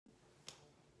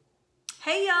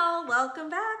Hey y'all, welcome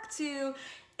back to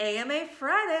AMA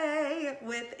Friday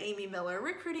with Amy Miller,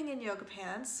 recruiting in yoga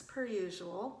pants per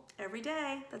usual, every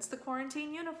day. That's the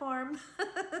quarantine uniform.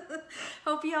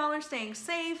 Hope y'all are staying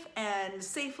safe and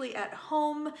safely at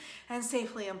home and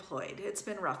safely employed. It's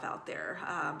been rough out there.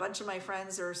 A bunch of my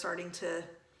friends are starting to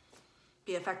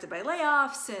be affected by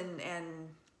layoffs and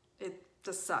it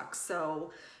just sucks.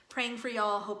 So praying for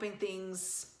y'all, hoping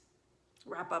things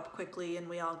wrap up quickly and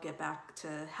we all get back to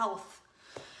health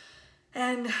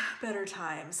and better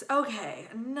times. Okay,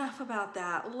 enough about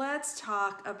that. Let's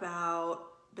talk about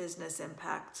business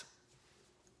impact.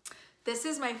 This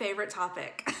is my favorite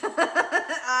topic.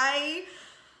 I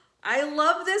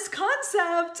love this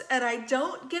concept and I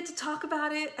don't get to talk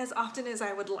about it as often as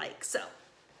I would like. So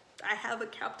I have a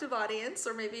captive audience,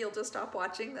 or maybe you'll just stop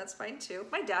watching. That's fine too.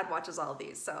 My dad watches all of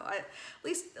these, so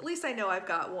at least I know I've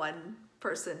got one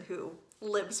person who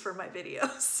lives for my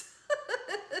videos.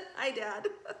 Hi, Dad.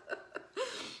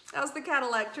 How's the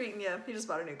Cadillac treating you? He just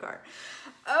bought a new car.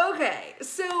 Okay,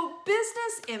 so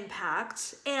business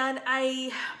impact, and I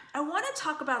want to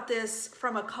talk about this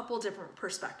from a couple different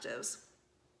perspectives.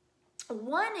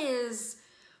 One is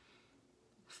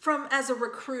from as a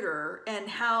recruiter, and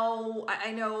how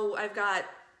I know I've got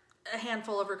a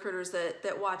handful of recruiters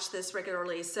that watch this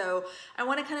regularly. So I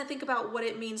want to kind of think about what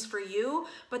it means for you,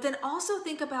 but then also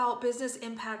think about business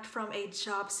impact from a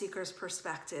job seeker's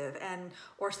perspective, and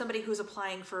or somebody who's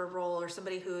applying for a role or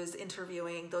somebody who is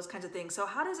interviewing, those kinds of things. So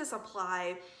how does this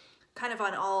apply kind of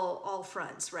on all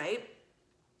fronts, right?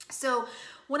 So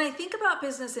when I think about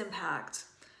business impact,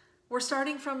 we're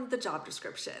starting from the job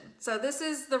description. So this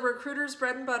is the recruiter's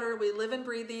bread and butter. We live and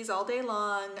breathe these all day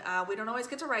long. We don't always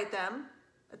get to write them.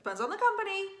 It depends on the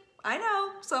company. I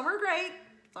know, some are great,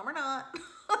 some are not.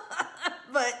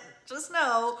 But just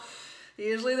know,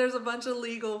 usually there's a bunch of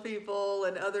legal people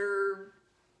and other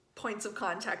points of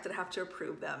contact that have to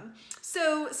approve them.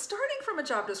 So starting from a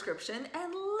job description,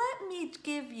 and let me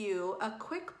give you a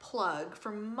quick plug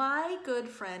for my good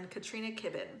friend, Katrina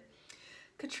Kibben.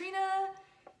 Katrina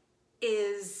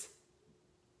is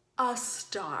a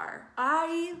star.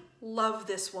 I love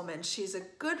this woman. She's a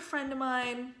good friend of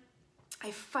mine. I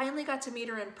finally got to meet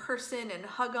her in person and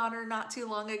hug on her not too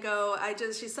long ago.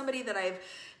 She's somebody that I've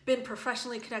been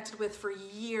professionally connected with for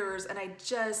years, and I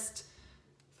just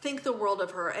think the world of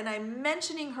her. And I'm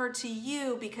mentioning her to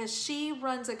you because she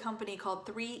runs a company called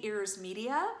 3 Ears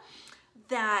Media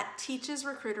that teaches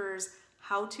recruiters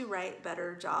how to write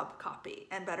better job copy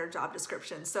and better job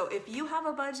descriptions. So if you have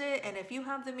a budget and if you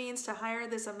have the means to hire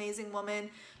this amazing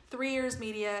woman, 3 Ears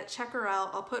Media, check her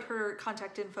out. I'll put her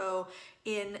contact info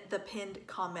in the pinned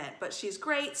comment, but she's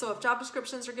great. So if job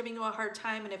descriptions are giving you a hard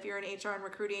time, and if you're in HR and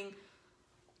recruiting,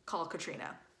 call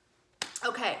Katrina.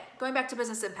 Okay, going back to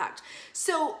business impact.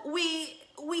 So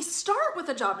we start with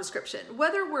a job description,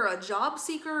 whether we're a job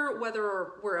seeker,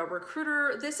 whether we're a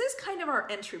recruiter. This is kind of our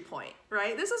entry point,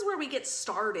 right? This is where we get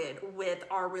started with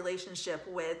our relationship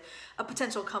with a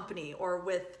potential company or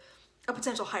with a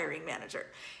potential hiring manager.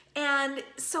 And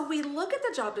so we look at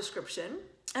the job description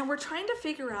and we're trying to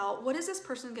figure out, what is this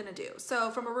person gonna do?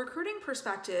 So from a recruiting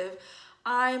perspective,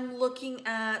 I'm looking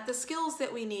at the skills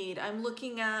that we need. I'm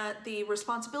looking at the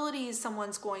responsibilities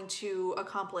someone's going to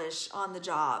accomplish on the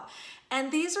job.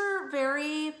 And these are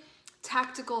very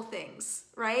tactical things,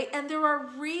 right? And there are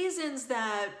reasons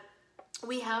that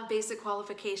we have basic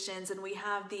qualifications and we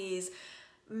have these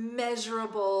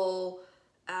measurable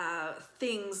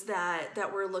things that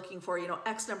we're looking for, you know,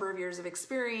 X number of years of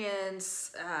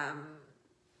experience,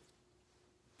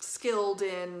 skilled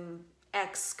in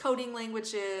X coding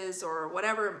languages or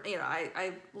whatever. You know,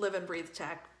 I live and breathe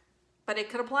tech, but it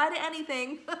could apply to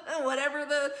anything, whatever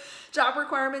the job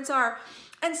requirements are.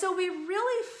 And so we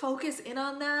really focus in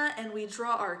on that and we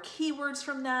draw our keywords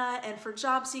from that. And for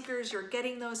job seekers, you're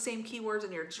getting those same keywords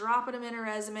and you're dropping them in a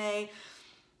resume.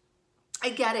 I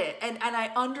get it. And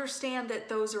I understand that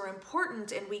those are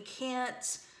important and we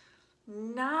can't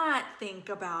not think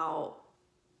about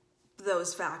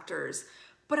those factors.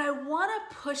 But I want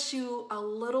to push you a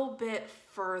little bit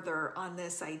further on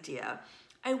this idea.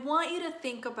 I want you to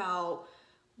think about,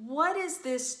 what is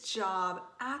this job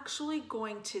actually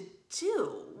going to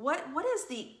do? What is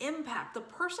the impact? The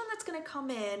person that's going to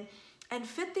come in and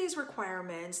fit these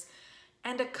requirements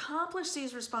and accomplish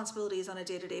these responsibilities on a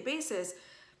day-to-day basis,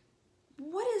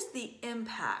 what is the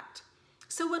impact?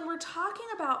 So when we're talking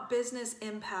about business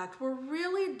impact, we're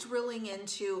really drilling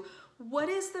into, what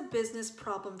is the business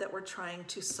problem that we're trying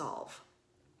to solve?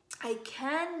 I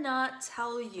cannot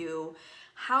tell you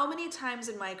how many times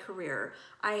in my career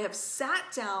I have sat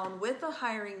down with a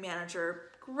hiring manager.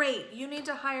 Great, you need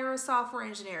to hire a software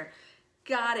engineer.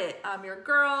 Got it. I'm your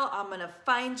girl. I'm going to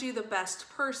find you the best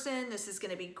person. This is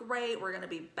going to be great. We're going to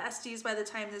be besties by the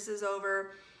time this is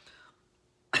over.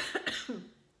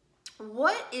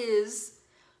 What is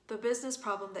the business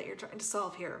problem that you're trying to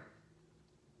solve here?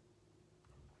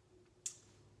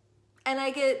 And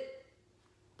I get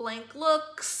blank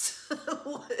looks.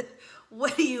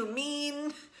 What do you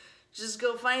mean? Just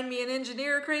go find me an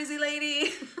engineer, crazy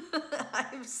lady.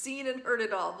 I've seen and heard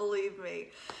it all, believe me.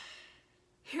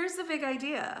 Here's the big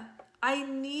idea. I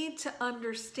need to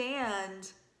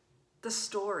understand the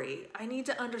story. I need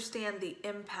to understand the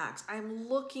impact. I'm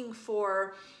looking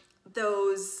for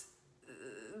those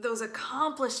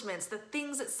accomplishments, the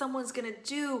things that someone's gonna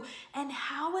do, and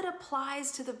how it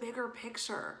applies to the bigger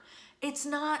picture. It's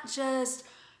not just,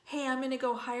 hey, I'm gonna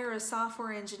go hire a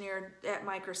software engineer at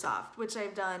Microsoft, which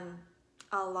I've done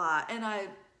a lot, and I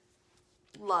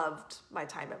loved my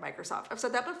time at Microsoft. I've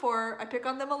said that before. I pick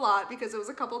on them a lot because it was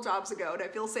a couple jobs ago and I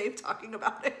feel safe talking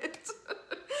about it.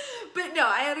 But no,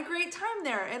 I had a great time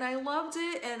there and I loved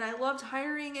it, and I loved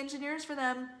hiring engineers for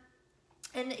them.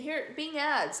 And here, Bing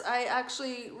Ads, I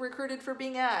actually recruited for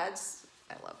Bing Ads.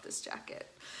 I love this jacket.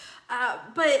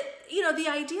 But you know, the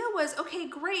idea was, okay,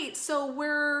 great. So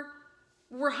we're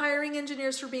hiring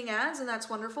engineers for Bing Ads, and that's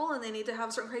wonderful. And they need to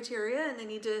have certain criteria and they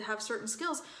need to have certain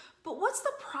skills. But what's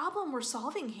the problem we're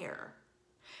solving here?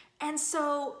 And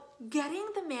so getting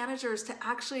the managers to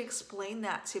actually explain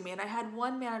that to me. And I had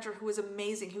one manager who was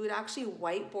amazing, who would actually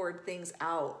whiteboard things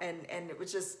out. And it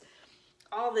was just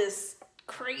all this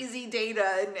crazy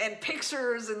data and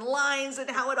pictures and lines and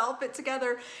how it all fit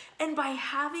together. And by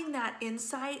having that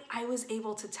insight, I was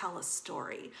able to tell a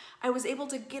story. I was able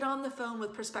to get on the phone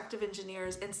with prospective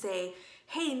engineers and say,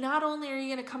 hey, not only are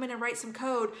you going to come in and write some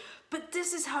code, but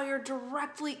this is how you're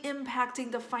directly impacting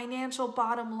the financial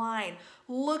bottom line.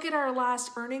 Look at our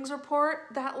last earnings report.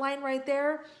 That line right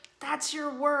there, that's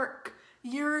your work.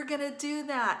 You're going to do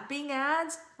that. Bing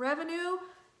Ads, revenue,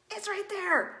 it's right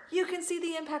there. You can see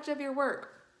the impact of your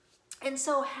work. And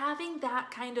so having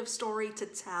that kind of story to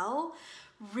tell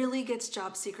really gets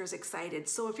job seekers excited.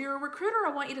 So if you're a recruiter,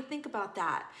 I want you to think about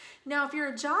that. Now, if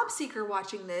you're a job seeker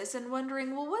watching this and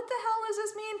wondering, well, what the hell does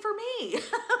this mean for me?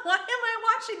 Why am I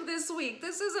watching this week?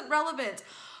 This isn't relevant.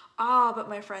 Ah, but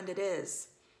my friend, it is.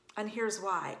 And here's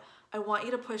why. I want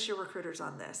you to push your recruiters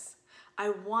on this. I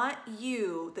want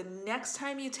you, the next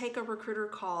time you take a recruiter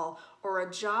call or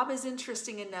a job is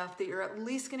interesting enough that you're at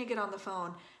least going to get on the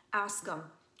phone, ask them,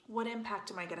 what impact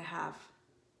am I going to have?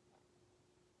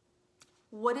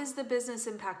 What is the business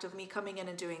impact of me coming in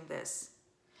and doing this?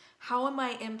 How am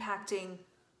I impacting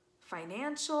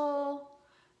financial,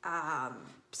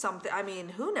 something? I mean,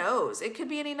 who knows? It could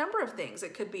be any number of things.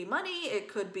 It could be money. It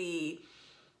could be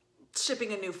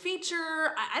shipping a new feature.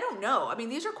 I don't know. I mean,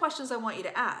 these are questions I want you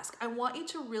to ask. I want you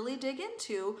to really dig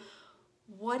into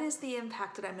what is the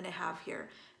impact that I'm going to have here.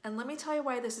 And let me tell you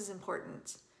why this is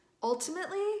important.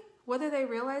 Ultimately, whether they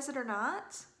realize it or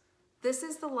not, this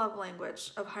is the love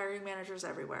language of hiring managers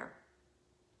everywhere.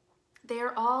 They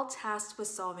are all tasked with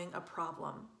solving a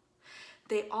problem.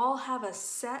 They all have a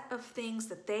set of things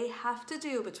that they have to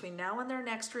do between now and their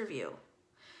next review.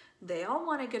 They all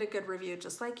want to get a good review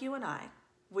just like you and I.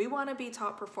 We want to be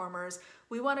top performers.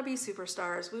 We want to be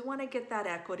superstars. We want to get that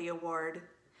equity award.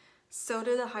 So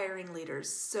do the hiring leaders.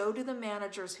 So do the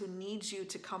managers who need you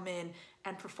to come in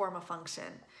and perform a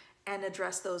function and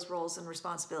address those roles and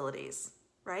responsibilities,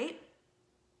 right?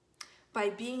 By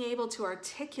being able to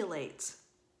articulate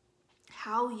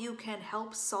how you can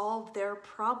help solve their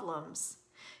problems,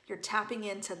 you're tapping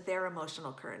into their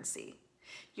emotional currency.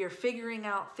 You're figuring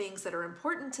out things that are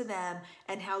important to them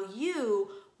and how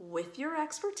you, with your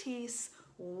expertise,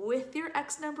 with your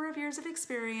X number of years of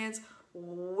experience,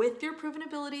 with your proven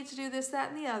ability to do this,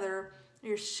 that, and the other,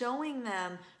 you're showing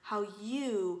them how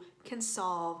you can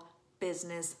solve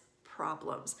business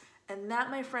problems. And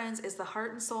that, my friends, is the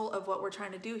heart and soul of what we're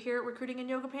trying to do here at Recruiting in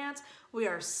Yoga Pants. We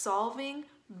are solving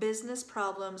business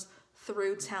problems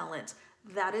through talent.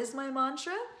 That is my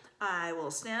mantra. I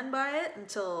will stand by it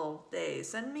until they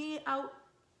send me out.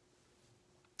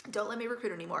 Don't let me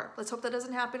recruit anymore. Let's hope that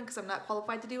doesn't happen because I'm not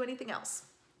qualified to do anything else.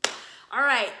 All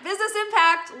right, business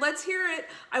impact. Let's hear it.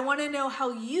 I want to know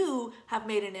how you have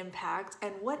made an impact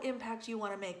and what impact you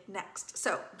want to make next.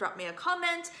 So drop me a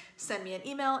comment, send me an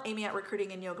email,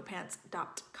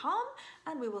 amy@recruitinginyogapants.com,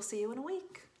 and we will see you in a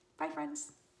week. Bye,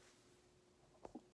 friends.